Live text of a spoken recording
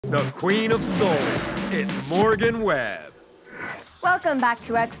the Queen of Souls. It's Morgan Webb. Welcome back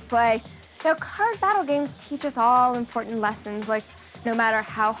to X-Play. Now, card battle games teach us all important lessons, like no matter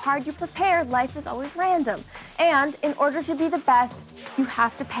how hard you prepare, life is always random. And in order to be the best, you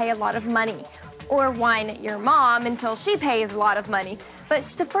have to pay a lot of money. Or whine at your mom until she pays a lot of money. But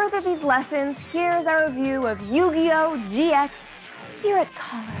to further these lessons, here's our review of Yu-Gi-Oh! GX Spirit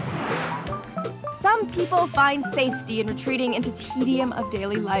Color. Some people find safety in retreating into tedium of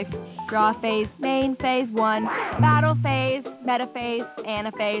daily life. Draw phase, main phase 1, battle phase, meta phase,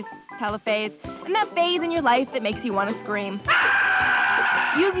 anaphase, telephase, and that phase in your life that makes you want to scream.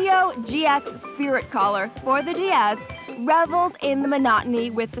 Yu-Gi-Oh! GX Spirit Color for the DS revels in the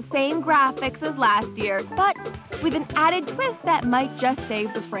monotony with the same graphics as last year, but with an added twist that might just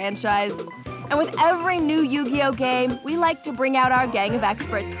save the franchise. And with every new Yu-Gi-Oh! Game, we like to bring out our gang of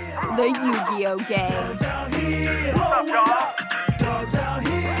experts, the Yu-Gi-Oh! Gang.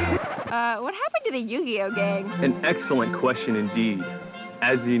 What happened to the Yu-Gi-Oh! Gang? An excellent question indeed.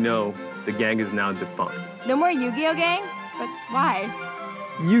 As you know, the gang is now defunct. No more Yu-Gi-Oh! Gang? But why?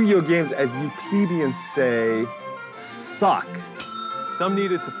 Yu-Gi-Oh! games, as you plebeians say, suck. Some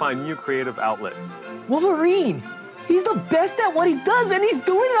needed to find new creative outlets. Wolverine! He's the best at what he does, and he's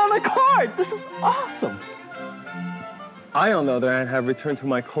doing it on the card! This is awesome! I, on the other hand, have returned to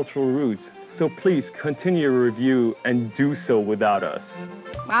my cultural roots, so please continue your review and do so without us.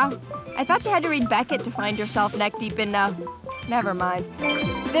 Wow, I thought you had to read Beckett to find yourself neck deep in, never mind.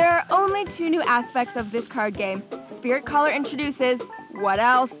 There are only 2 new aspects of this card game. Spirit Color introduces, what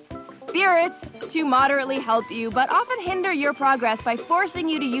else? Spirits to moderately help you, but often hinder your progress by forcing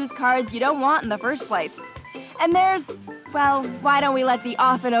you to use cards you don't want in the first place. And there's, well, why don't we let the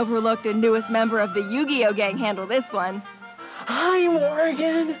often overlooked and newest member of the Yu-Gi-Oh! Gang handle this one? Hi,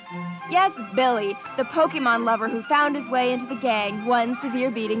 Morgan! Yes, Billy, the Pokemon lover who found his way into the gang, one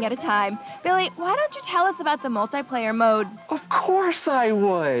severe beating at a time. Billy, why don't you tell us about the multiplayer mode? Of course I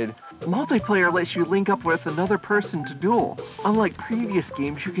would! Multiplayer lets you link up with another person to duel. Unlike previous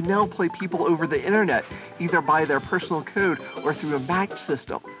games, you can now play people over the internet, either by their personal code or through a match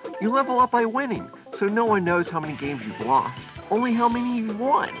system. You level up by winning, so no one knows how many games you've lost, only how many you've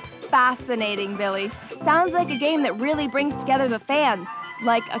won. Fascinating, Billy. Sounds like a game that really brings together the fans,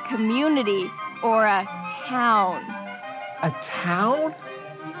 like a community or a town. A town?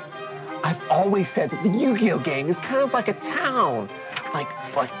 I've always said that the Yu-Gi-Oh! Gang is kind of like a town.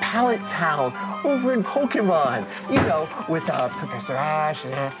 Like Pallet Town over in Pokemon. You know, with Professor Ash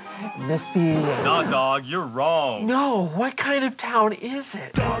and Misty and... Nah, dog, you're wrong. No, what kind of town is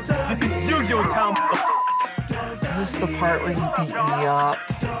it? This is Yu-Gi-Oh! Town. Is this the part where you beat me up?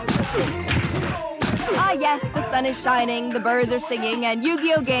 Ah, yes, the sun is shining, the birds are singing, and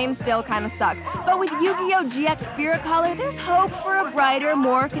Yu-Gi-Oh! games still kind of suck. But with Yu-Gi-Oh! GX Spirit Color, there's hope for a brighter,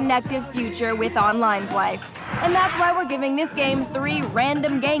 more connective future with online play. And that's why we're giving this game 3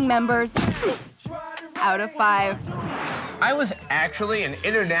 random gang members out of 5. I was actually an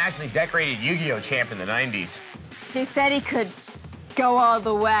internationally decorated Yu-Gi-Oh! champ in the 90s. He said he could go all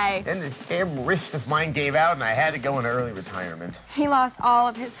the way. Then this damn wrist of mine gave out and I had to go into early retirement. He lost all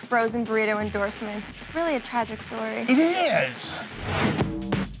of his frozen burrito endorsements. It's really a tragic story. It is!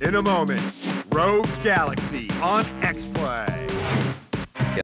 In a moment, Rogue Galaxy on X-Play.